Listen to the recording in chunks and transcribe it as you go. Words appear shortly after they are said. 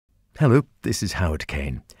Hello, this is Howard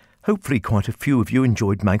Kane. Hopefully quite a few of you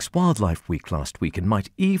enjoyed Manx Wildlife Week last week and might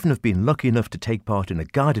even have been lucky enough to take part in a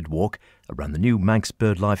guided walk around the new Manx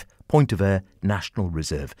BirdLife Point of Ayre National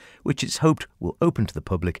Reserve, which it's hoped will open to the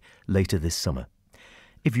public later this summer.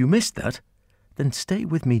 If you missed that, then stay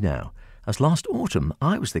with me now, as last autumn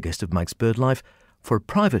I was the guest of Manx BirdLife for a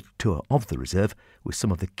private tour of the reserve with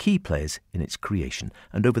some of the key players in its creation,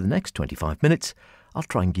 and over the next 25 minutes I'll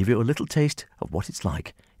try and give you a little taste of what it's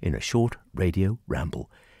like in a short radio ramble.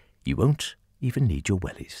 You won't even need your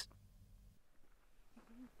wellies.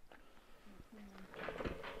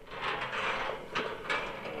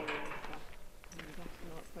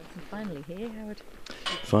 Finally here, Howard.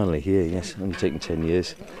 Finally here, yes. Only taken 10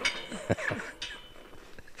 years.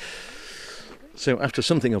 So after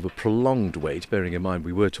something of a prolonged wait, bearing in mind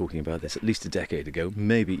we were talking about this at least a decade ago,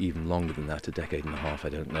 maybe even longer than that, a decade and a half, I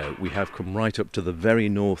don't know, we have come right up to the very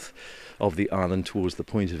north of the island towards the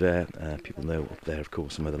Point of Ayre. People know up there, of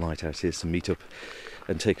course, where the lighthouse is, to meet up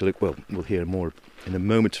and take a look. Well, we'll hear more in a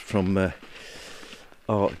moment from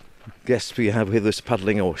our guests we have with us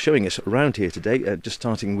paddling or showing us around here today, just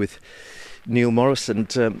starting with Neil Morris.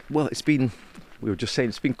 And, well, we were just saying,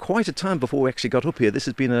 it's been quite a time before we actually got up here. This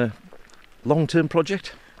has been a long-term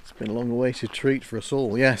project? It's been a long-awaited treat for us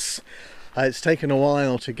all, yes. It's taken a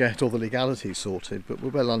while to get all the legalities sorted, but we're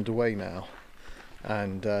well underway now.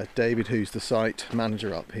 And David, who's the site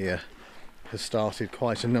manager up here, has started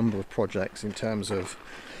quite a number of projects in terms of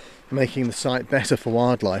making the site better for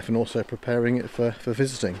wildlife and also preparing it for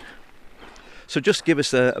visiting. So just give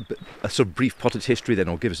us a sort of brief potted history then,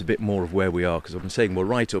 or give us a bit more of where we are, because I've been saying we're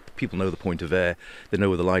right up, people know the Point of Ayre, they know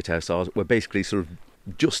where the lighthouse are, we're basically sort of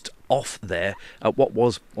just off there at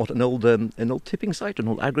an old tipping site, an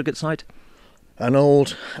old aggregate site? An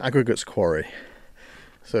old aggregates quarry.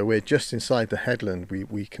 So we're just inside the headland.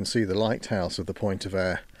 We can see the lighthouse of the Point of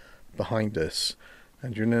Ayre behind us,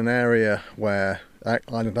 and you're in an area where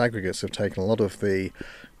island aggregates have taken a lot of the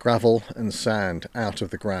gravel and sand out of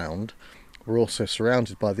the ground. We're also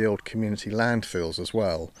surrounded by the old community landfills as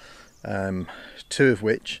well, two of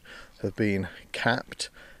which have been capped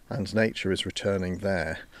and nature is returning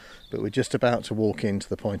there. But we're just about to walk into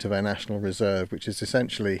the Point of Ayre National Reserve, which is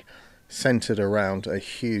essentially centred around a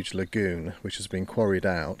huge lagoon which has been quarried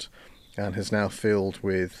out and has now filled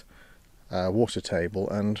with water table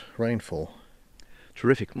and rainfall.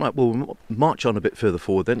 Terrific. Right, well, we'll march on a bit further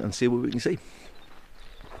forward then and see what we can see.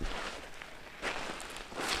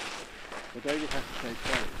 Well, David has to take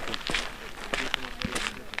care.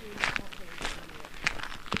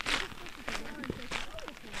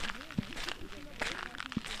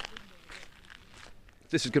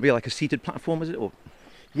 This is going to be like a seated platform, is it? Or?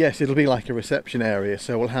 Yes, it'll be like a reception area,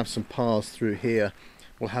 so we'll have some paths through here.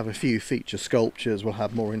 We'll have a few feature sculptures, we'll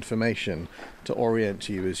have more information to orient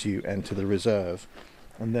you as you enter the reserve.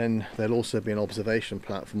 And then there'll also be an observation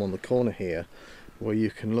platform on the corner here where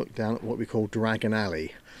you can look down at what we call Dragon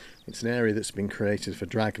Alley. It's an area that's been created for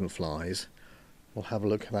dragonflies. We'll have a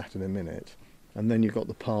look at that in a minute. And then you've got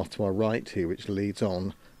the path to our right here which leads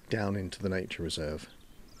on down into the nature reserve.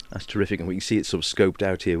 That's terrific, and we can see it sort of scoped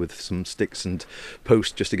out here with some sticks and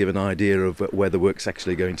posts just to give an idea of where the work's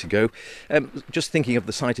actually going to go. Just thinking of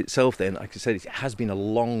the site itself then, like I said, it has been a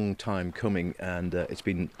long time coming, and it's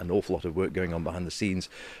been an awful lot of work going on behind the scenes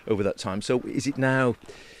over that time. So is it now,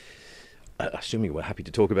 assuming we're happy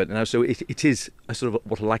to talk about it now, so it is a sort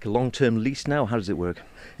of like a long-term lease now? How does it work?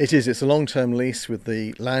 It is. It's a long-term lease with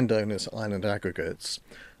the landowners, Island Aggregates.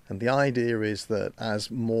 And the idea is that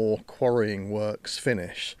as more quarrying works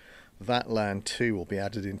finish, that land too will be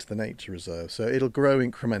added into the nature reserve. So it'll grow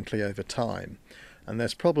incrementally over time. And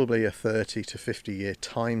there's probably a 30 to 50 year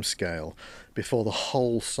time scale before the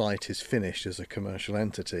whole site is finished as a commercial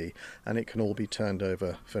entity and it can all be turned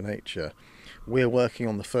over for nature. We're working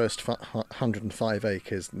on the first 105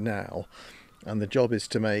 acres now, and the job is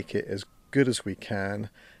to make it as good as we can,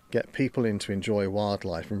 get people in to enjoy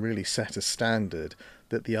wildlife and really set a standard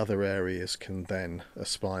that the other areas can then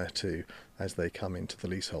aspire to as they come into the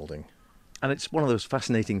leaseholding. And it's one of those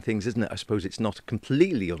fascinating things, isn't it? I suppose it's not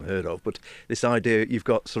completely unheard of, but this idea you've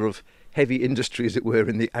got sort of heavy industry, as it were,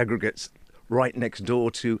 in the aggregates right next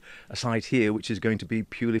door to a site here which is going to be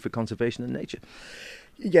purely for conservation and nature.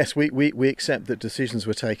 Yes, we accept that decisions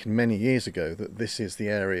were taken many years ago that this is the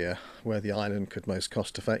area where the island could most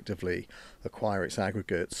cost effectively acquire its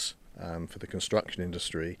aggregates for the construction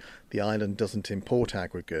industry. The island doesn't import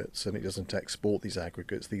aggregates and it doesn't export these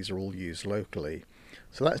aggregates. These are all used locally.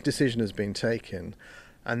 So that decision has been taken.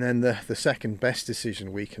 And then the second best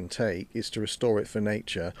decision we can take is to restore it for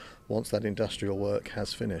nature once that industrial work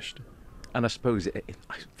has finished. And I suppose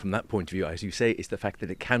from that point of view, as you say, it's the fact that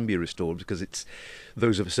it can be restored, because it's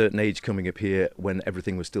those of a certain age coming up here when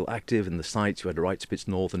everything was still active, and the sites, you had the right spits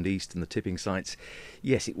north and east and the tipping sites.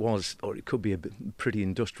 Yes, it was, or it could be a bit pretty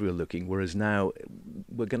industrial looking, whereas now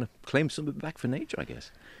we're going to claim some of it back for nature, I guess.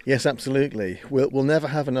 Yes, absolutely. We'll never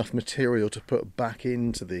have enough material to put back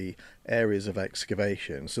into the areas of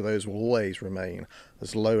excavation, so those will always remain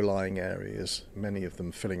as low-lying areas, many of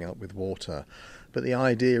them filling up with water. But the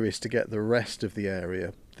idea is to get the rest of the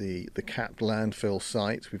area, the capped landfill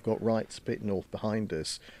site, we've got right spit north behind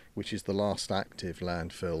us, which is the last active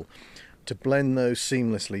landfill, to blend those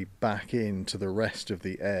seamlessly back into the rest of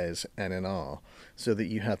the Ayres NNR, so that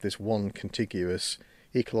you have this one contiguous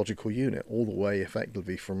ecological unit all the way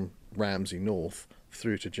effectively from Ramsey north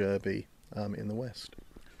through to Jerby in the west.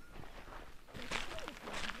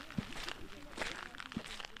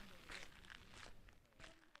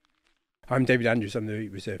 I'm David Andrews, I'm the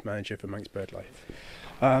Reserve Manager for Manx BirdLife.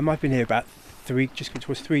 I've been here about just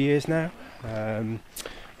towards 3 years now. I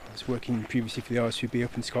was working previously for the Ayres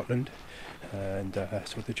up in Scotland, and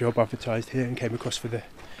saw the job advertised here and came across for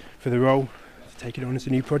the role to take it on as a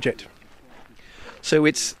new project. So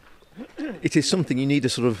it is something you need a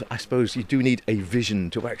sort of, I suppose you do need a vision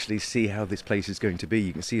to actually see how this place is going to be.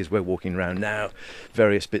 You can see as we're walking around now,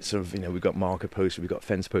 various bits of, we've got marker posts, we've got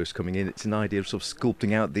fence posts coming in. It's an idea of sort of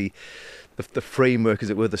sculpting out the framework, as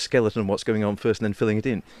it were, the skeleton of what's going on first, and then filling it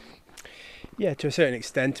in. Yeah, to a certain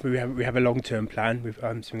extent. We have a long-term plan with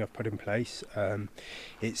something I've put in place.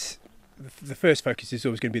 It's the first focus is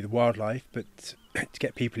always going to be the wildlife, but to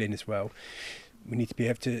get people in as well, we need to be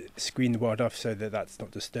able to screen the wildlife so that that's not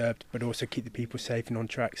disturbed, but also keep the people safe and on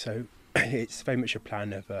track. So it's very much a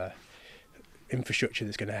plan of infrastructure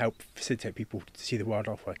that's going to help facilitate people to see the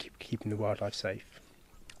wildlife while keeping the wildlife safe.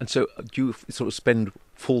 And so do you sort of spend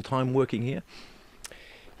full-time working here?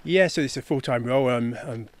 Yeah, so it's a full-time role.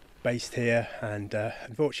 I'm based here, and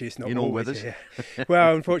unfortunately it's not in all always weathers. Here.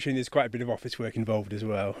 Well, unfortunately there's quite a bit of office work involved as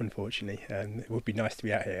well, unfortunately. It would be nice to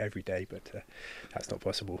be out here every day, but that's not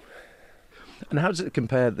possible. And how does it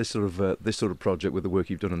compare, this sort of project, with the work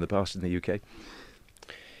you've done in the past in the UK?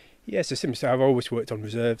 Yeah, so similar. So I've always worked on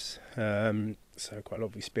reserves, so quite a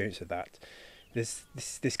lot of experience of that. There's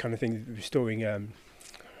this kind of thing, restoring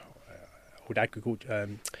old agriculture,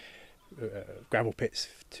 gravel pits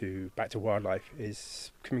back to wildlife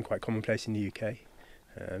is becoming quite commonplace in the UK.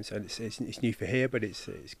 So it's new for here, but it's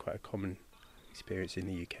quite a common experience in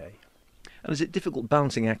the UK. And is it difficult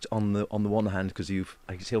balancing act on the one hand, because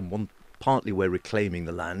I can see on one, partly we're reclaiming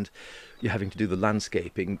the land, you're having to do the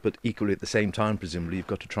landscaping, but equally at the same time presumably you've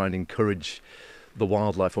got to try and encourage the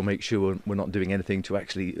wildlife, or make sure we're not doing anything to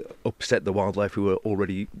actually upset the wildlife who are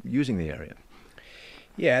already using the area.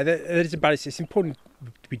 Yeah, there is a balance. It's important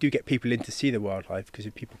we do get people in to see the wildlife, because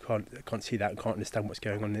if people can't see that and can't understand what's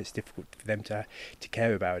going on, it's difficult for them to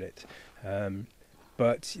care about it.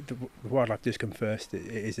 But the wildlife does come first. It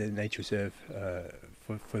is a nature reserve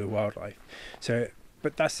for the wildlife. So,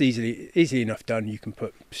 but that's easily enough done. You can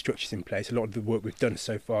put structures in place. A lot of the work we've done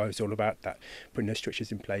so far is all about that, putting those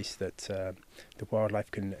structures in place that the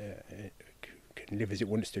wildlife can live as it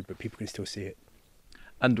wants to, but people can still see it.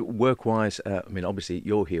 And work-wise, obviously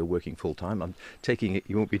you're here working full-time. I'm taking it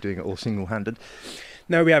you won't be doing it all single-handed.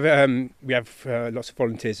 No, we have lots of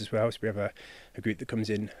volunteers as well. So we have a group that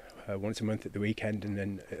comes in once a month at the weekend, and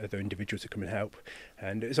then other individuals that come and help.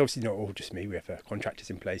 And it's obviously not all just me. We have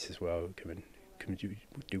contractors in place as well who come and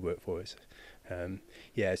do work for us.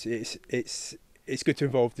 It's good to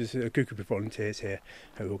involve. There's a good group of volunteers here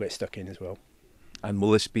who will get stuck in as well. And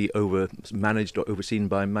will this be managed or overseen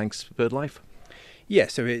by Manx BirdLife? Yeah,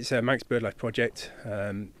 so it's a Manx BirdLife project,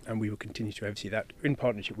 and we will continue to oversee that in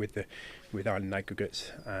partnership with Island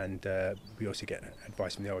Aggregates, and we also get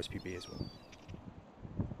advice from the RSPB as well.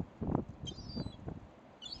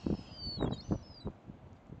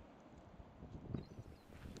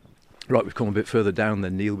 Right, we've come a bit further down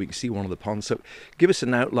then, Neil. We can see one of the ponds. So give us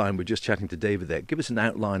an outline. We're just chatting to David there. Give us an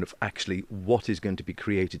outline of actually what is going to be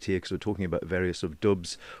created here, because we're talking about various sort of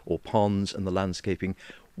dubs or ponds and the landscaping.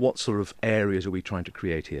 What sort of areas are we trying to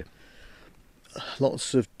create here?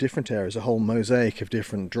 Lots of different areas, a whole mosaic of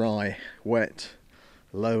different dry, wet,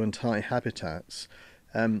 low and high habitats.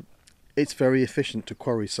 It's very efficient to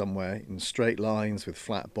quarry somewhere in straight lines with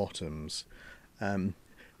flat bottoms.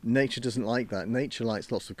 Nature doesn't like that. Nature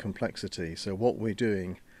likes lots of complexity. So what we're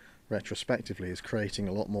doing retrospectively is creating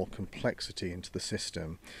a lot more complexity into the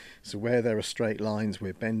system. So where there are straight lines,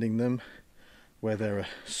 we're bending them. Where there are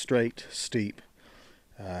straight, steep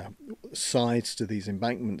sides to these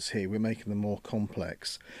embankments here, we're making them more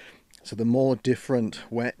complex. So the more different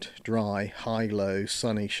wet, dry, high-low,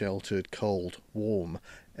 sunny, sheltered, cold, warm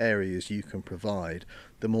areas you can provide,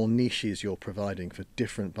 the more niches you're providing for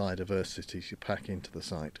different biodiversities you pack into the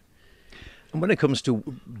site. And when it comes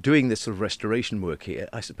to doing this sort of restoration work here,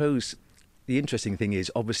 I suppose the interesting thing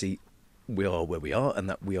is obviously we are where we are, and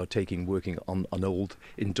that we are working on an old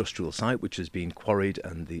industrial site which has been quarried,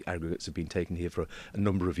 and the aggregates have been taken here for a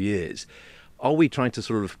number of years. Are we trying to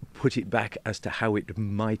sort of put it back as to how it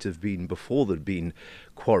might have been before there'd been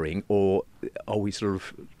quarrying, or are we sort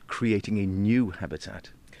of creating a new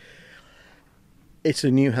habitat? It's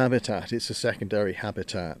a new habitat. It's a secondary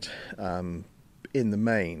habitat in the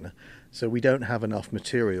main. So we don't have enough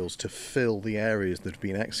materials to fill the areas that have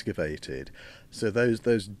been excavated. So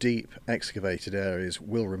those deep excavated areas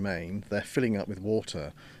will remain. They're filling up with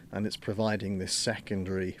water, and it's providing this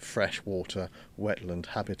secondary freshwater wetland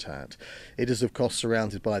habitat. It is of course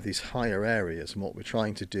surrounded by these higher areas, and what we're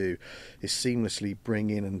trying to do is seamlessly bring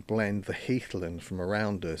in and blend the heathland from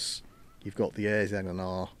around us. You've got the Ayres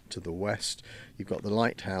to the west, you've got the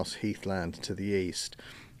Lighthouse heathland to the east,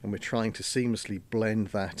 and we're trying to seamlessly blend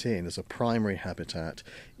that in as a primary habitat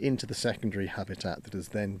into the secondary habitat that has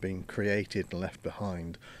then been created and left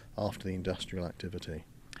behind after the industrial activity.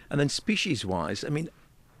 And then species-wise, I mean,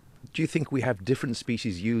 do you think we have different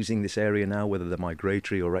species using this area now, whether they're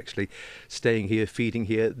migratory or actually staying here, feeding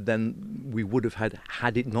here, than we would have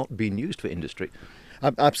had it not been used for industry?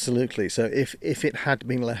 Absolutely. So if it had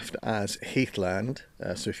been left as heathland,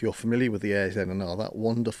 so if you're familiar with the Ayres, that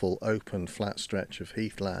wonderful open flat stretch of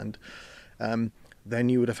heathland, then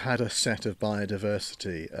you would have had a set of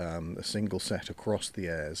biodiversity, a single set across the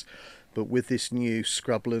Ayres. But with this new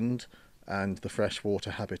scrubland and the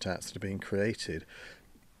freshwater habitats that are being created,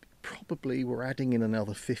 probably we're adding in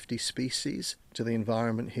another 50 species to the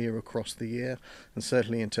environment here across the year, and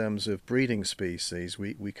certainly in terms of breeding species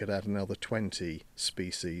we could add another 20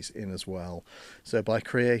 species in as well. So by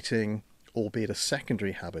creating, albeit a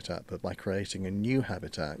secondary habitat, but by creating a new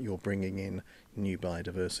habitat, you're bringing in new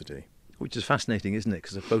biodiversity. Which is fascinating, isn't it?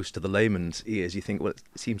 Because I suppose to the layman's ears you think, well, it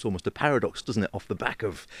seems almost a paradox, doesn't it, off the back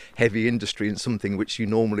of heavy industry and something which you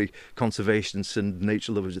normally, conservationists and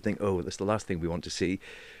nature lovers would think, oh, that's the last thing we want to see.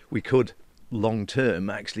 We could, long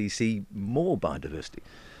term, actually see more biodiversity.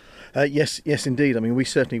 Yes, indeed. I mean, we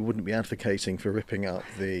certainly wouldn't be advocating for ripping up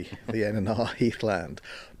the NNR heathland,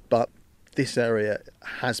 but this area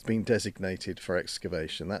has been designated for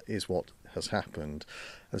excavation. That is what has happened.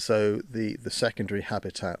 And so the secondary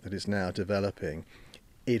habitat that is now developing,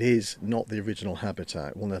 it is not the original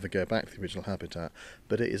habitat. We'll never go back to the original habitat,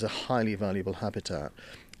 but it is a highly valuable habitat.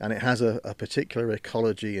 And it has a particular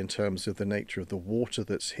ecology in terms of the nature of the water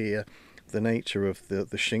that's here, the nature of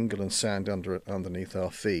the shingle and sand underneath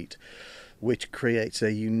our feet, which creates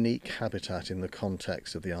a unique habitat in the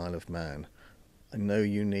context of the Isle of Man. I know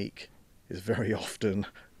unique is very often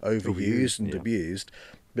overused and abused,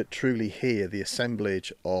 but truly here the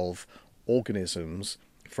assemblage of organisms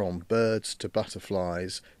from birds to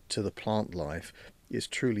butterflies to the plant life is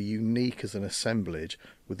truly unique as an assemblage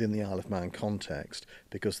within the Isle of Man context,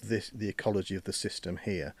 because the ecology of the system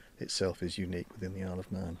here itself is unique within the Isle of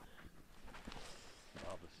Man.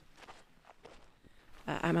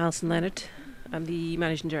 I'm Allison Leonard. I'm the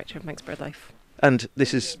Managing Director of Manx BirdLife. And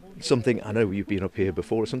this is something, I know you've been up here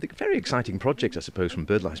before, something very exciting project, I suppose, from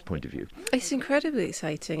BirdLife's point of view. It's incredibly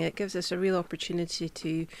exciting. It gives us a real opportunity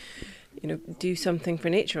to, do something for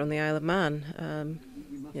nature on the Isle of Man.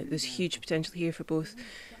 There's huge potential here for both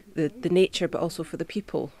the nature, but also for the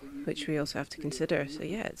people, which we also have to consider. So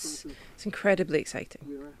yeah, it's incredibly exciting.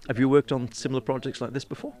 Have you worked on similar projects like this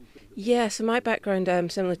before? Yeah, so my background,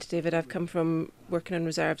 similar to David, I've come from working on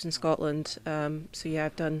reserves in Scotland. So yeah,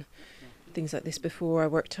 I've done things like this before. I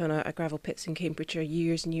worked on a gravel pits in Cambridgeshire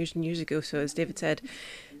years and years and years ago. So as David said,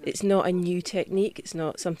 it's not a new technique. It's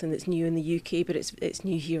not something that's new in the UK, but it's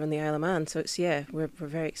new here on the Isle of Man. So we're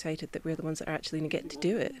very excited that we're the ones that are actually going to get to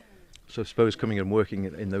do it. So I suppose coming and working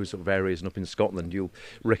in those sort of areas and up in Scotland, you'll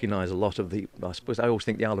recognise a lot of I always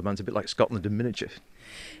think the Isle of Man's a bit like Scotland in miniature.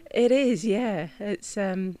 It is, yeah. It's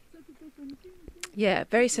very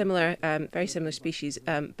similar species,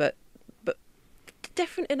 but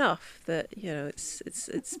different enough that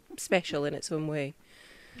it's special in its own way.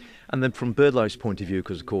 And then from BirdLife's point of view,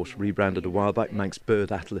 because of course rebranded a while back, Manx Bird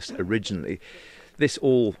Atlas originally, this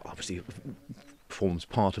all obviously forms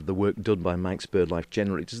part of the work done by Manx BirdLife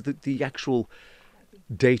generally. Does the actual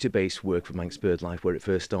database work for Manx BirdLife, where it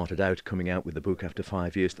first started out, coming out with the book after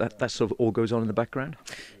 5 years, that sort of all goes on in the background?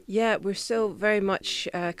 Yeah, we're still very much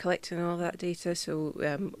collecting all that data.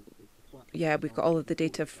 So yeah, we've got all of the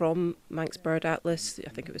data from Manx Bird Atlas. I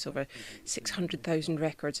think it was over 600,000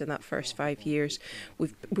 records in that first 5 years.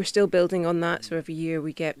 We're still building on that, so every year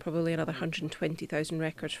we get probably another 120,000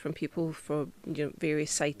 records from people from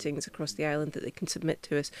various sightings across the island that they can submit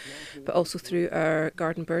to us, but also through our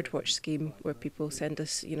garden birdwatch scheme, where people send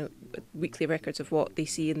us weekly records of what they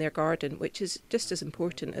see in their garden, which is just as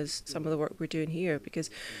important as some of the work we're doing here, because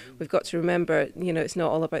we've got to remember, it's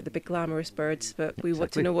not all about the big glamorous birds, but we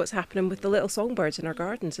want to know what's happening with the little songbirds in our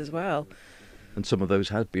gardens as well. And some of those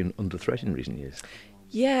have been under threat in recent years.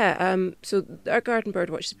 Yeah, so our garden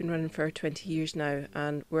birdwatch has been running for 20 years now,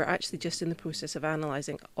 and we're actually just in the process of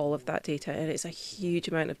analysing all of that data, and it's a huge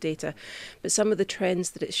amount of data. But some of the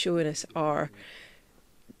trends that it's showing us are,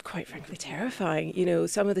 quite frankly, terrifying.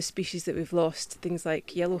 Some of the species that we've lost, things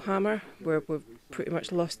like yellowhammer, where we've pretty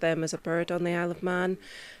much lost them as a bird on the Isle of Man.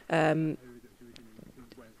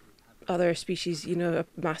 Other species, have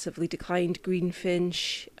massively declined.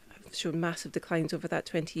 Greenfinch have shown massive declines over that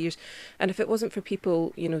 20 years. And if it wasn't for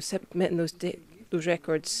people, submitting those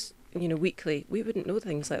records, weekly, we wouldn't know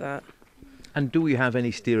things like that. And do we have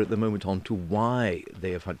any steer at the moment on to why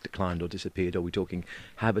they have had declined or disappeared? Are we talking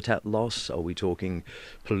habitat loss? Are we talking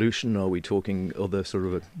pollution? Are we talking other sort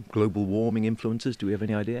of global warming influences? Do we have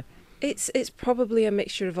any idea? It's probably a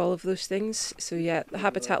mixture of all of those things. So yeah, the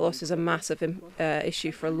habitat loss is a massive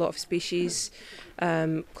issue for a lot of species.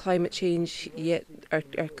 Climate change, our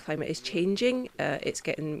climate is changing.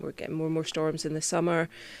 We're getting more and more storms in the summer.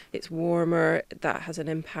 It's warmer. That has an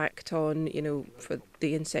impact on for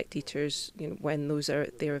the insect eaters. When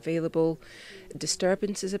they're available.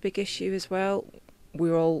 Disturbance is a big issue as well.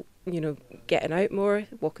 We're all getting out more,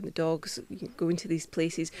 walking the dogs, going to these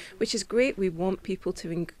places, which is great. We want people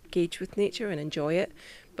to engage with nature and enjoy it,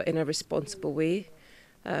 but in a responsible way.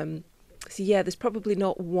 So yeah, there's probably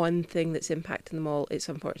not one thing that's impacting them all. It's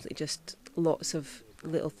unfortunately just lots of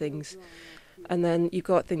little things. And then you've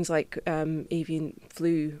got things like avian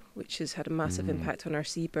flu, which has had a massive impact on our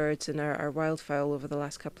seabirds and our wildfowl over the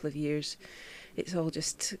last couple of years. It's all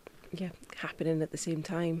just happening at the same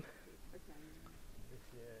time.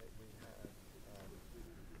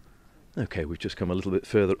 OK, we've just come a little bit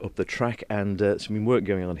further up the track, and some work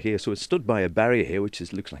going on here. So it's stood by a barrier here, which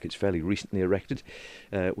looks like it's fairly recently erected,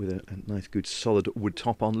 with a nice, good, solid wood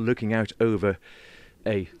top on, looking out over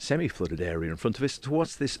a semi-flooded area in front of us. So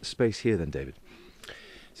what's this space here then, David?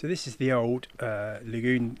 So this is the old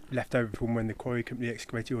lagoon left over from when the quarry company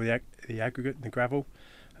excavated all the aggregate and the gravel.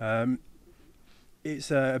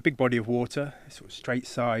 It's a big body of water, sort of straight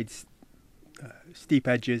sides, steep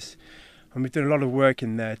edges. And we've done a lot of work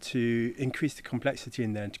in there to increase the complexity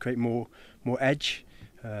in there and to create more edge.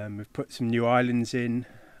 We've put some new islands in.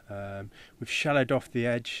 We've shallowed off the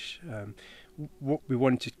edge. What we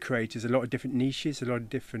wanted to create is a lot of different niches, a lot of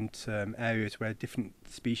different areas where different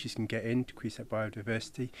species can get in to increase that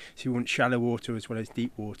biodiversity. So we want shallow water as well as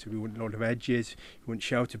deep water. We want a lot of edges. We want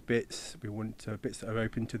sheltered bits. We want bits that are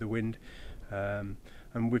open to the wind. And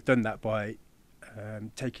we've done that by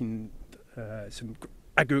taking some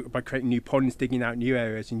aggregate, by creating new ponds, digging out new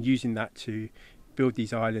areas and using that to build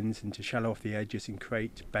these islands and to shallow off the edges and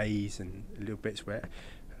create bays and little bits where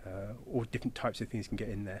all different types of things can get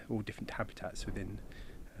in there, all different habitats within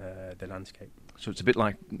the landscape. So it's a bit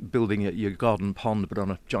like building your garden pond but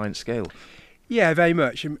on a giant scale. Yeah, very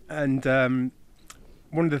much. And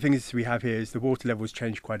one of the things we have here is the water levels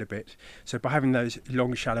change quite a bit. So by having those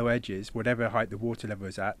long, shallow edges, whatever height the water level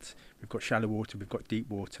is at, we've got shallow water, we've got deep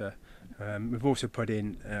water. We've also put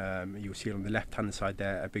in, you'll see on the left-hand side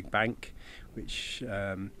there, a big bank, which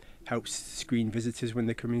helps screen visitors when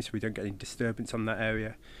they come in so we don't get any disturbance on that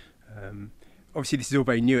area. Obviously, this is all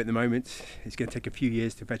very new at the moment. It's going to take a few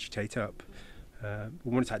years to vegetate up. But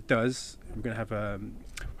once that does, we're going to have,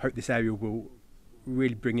 hope this area will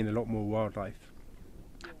really bring in a lot more wildlife.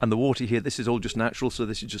 And the water here, this is all just natural, so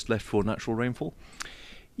this is just left for natural rainfall?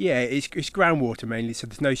 Yeah, it's groundwater mainly, so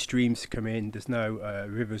there's no streams to come in, there's no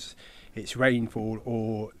rivers. It's rainfall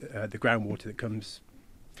or the groundwater that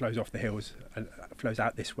flows off the hills and flows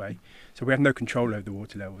out this way. So we have no control over the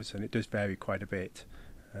water levels, and it does vary quite a bit.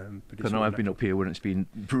 But no, I've been up here when it's been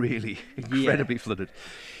really incredibly flooded.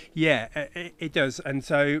 Yeah, it does. And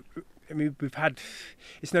so, I mean,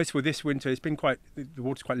 it's noticeable this winter, the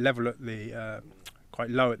water's quite level at quite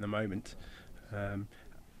low at the moment.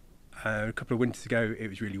 A couple of winters ago it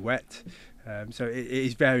was really wet, so it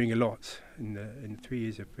is varying a lot in the 3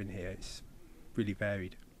 years I've been here. It's really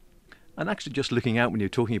varied. And actually, just looking out when you're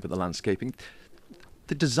talking about the landscaping,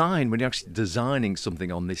 the design, when you're actually designing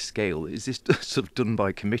something on this scale, is this sort of done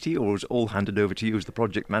by committee, or is it all handed over to you as the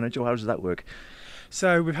project manager, or how does that work?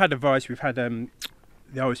 So we've had advice. We've had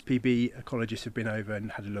the OSPB ecologists have been over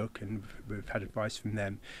and had a look, and we've had advice from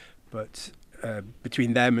them. But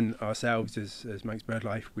between them and ourselves as Manx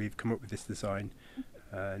BirdLife, we've come up with this design,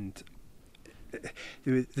 and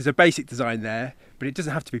there's a basic design there, but it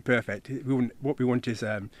doesn't have to be perfect. What we want is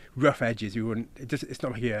rough edges. It's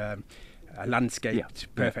not like a landscaped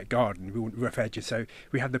perfect garden. We want rough edges. So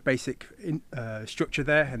we have the basic structure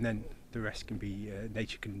there, and then the rest can be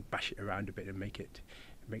nature can bash it around a bit and make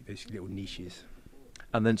those little niches.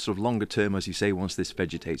 And then sort of longer term, as you say, once this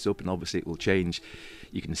vegetates up, and obviously it will change.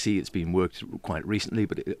 You can see it's been worked quite recently,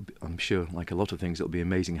 but I'm sure, like a lot of things, it'll be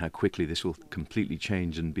amazing how quickly this will completely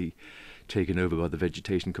change and be taken over by the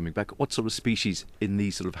vegetation coming back. What sort of species in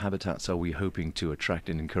these sort of habitats are we hoping to attract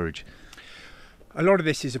and encourage? A lot of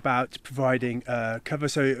this is about providing cover,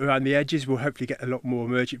 so around the edges we'll hopefully get a lot more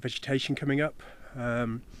emergent vegetation coming up.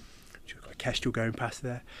 We've got a kestrel going past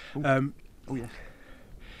there. Oh yeah.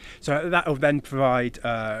 So that will then provide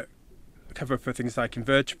cover for things like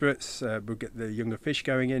invertebrates. We'll get the younger fish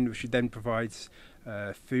going in, which then provides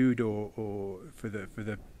food or for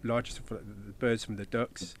the largest for the birds from the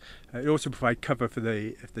ducks. It also provides cover for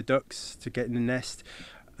the ducks to get in the nest.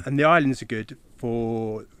 And the islands are good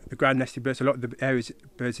for the ground nesting birds. A lot of the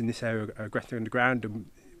birds in this area are aggressive underground and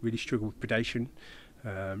really struggle with predation.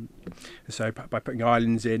 So by putting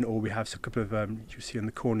islands in, or we have a couple of, you'll see on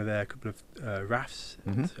the corner there, a couple of rafts,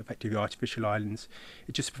 effectively artificial islands.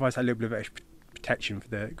 It just provides that little bit of extra protection for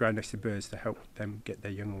the ground nesting birds to help them get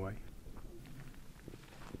their young away.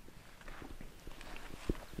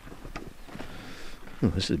 Well,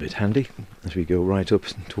 this is a bit handy as we go right up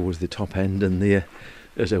towards the top end, and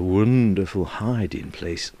there's a wonderful hiding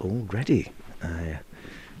place already. I'll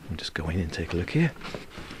just go in and take a look here.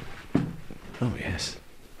 Oh yes.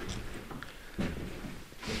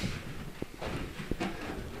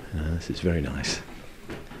 This is very nice.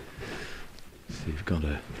 So you've got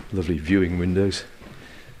a lovely viewing windows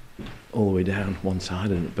all the way down one side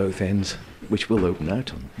and at both ends, which will open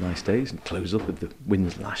out on nice days and close up with the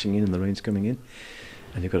winds lashing in and the rains coming in.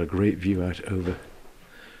 And you've got a great view out over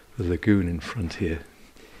the lagoon in front here,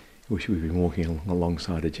 which we've been walking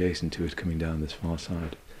alongside adjacent to it, coming down this far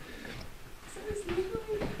side.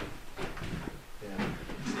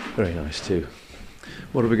 Very nice too.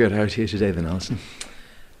 What have we got out here today then, Alison?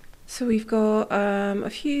 So we've got a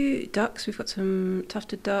few ducks. We've got some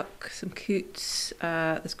tufted duck, some coots.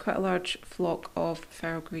 There's quite a large flock of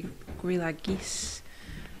feral greylag geese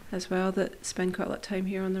as well that spend quite a lot of time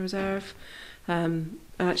here on the reserve. And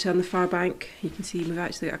actually on the far bank you can see we've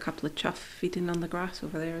actually got a couple of chough feeding on the grass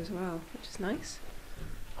over there as well, which is nice.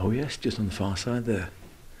 Oh yes, just on the far side there.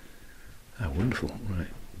 Oh, wonderful. Right,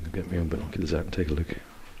 I'll get my own binoculars out and take a look.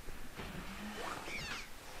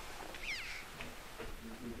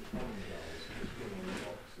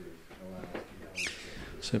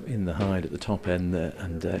 So in the hide at the top end there,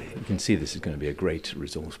 and you can see this is going to be a great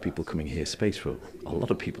resource. People coming here, space for a lot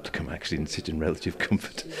of people to come actually and sit in relative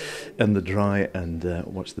comfort and the dry and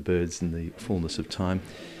watch the birds in the fullness of time.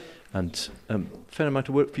 And fair amount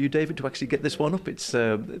of work for you, David, to actually get this one up. It's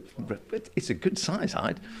a good size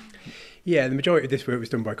hide. Yeah, the majority of this work was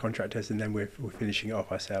done by contractors, and then we're finishing it off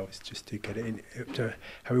ourselves just to get it up to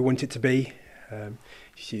how we want it to be. You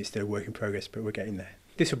see it's still a work in progress, but we're getting there.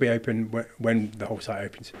 This will be open when the whole site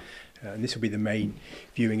opens, and this will be the main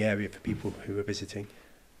viewing area for people who are visiting.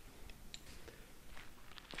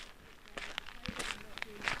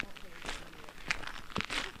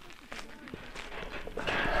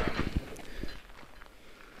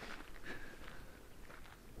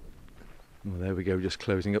 Well, there we go, just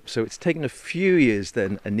closing up. So it's taken a few years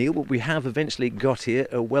then, Neil, but we have eventually got here.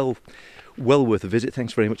 Well worth a visit.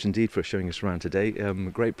 Thanks very much indeed for showing us around today.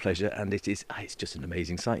 Great pleasure, and it's just an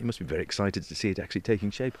amazing site. You must be very excited to see it actually taking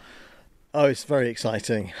shape. Oh, it's very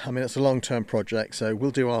exciting. I mean, it's a long-term project, so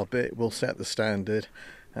we'll do our bit, we'll set the standard,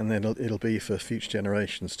 and then it'll be for future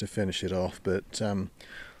generations to finish it off. But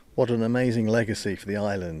what an amazing legacy for the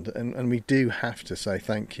island, and we do have to say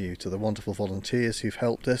thank you to the wonderful volunteers who've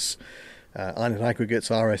helped us. Island Aggregates,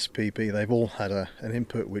 RSPB, they've all had an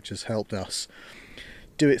input which has helped us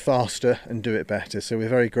do it faster and do it better, so we're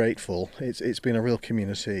very grateful. It's been a real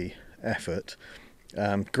community effort.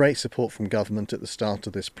 Great support from government at the start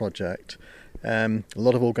of this project. A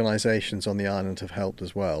lot of organisations on the island have helped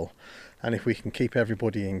as well, and if we can keep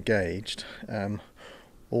everybody engaged,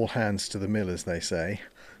 all hands to the mill as they say,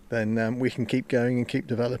 then we can keep going and keep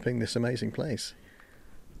developing this amazing place.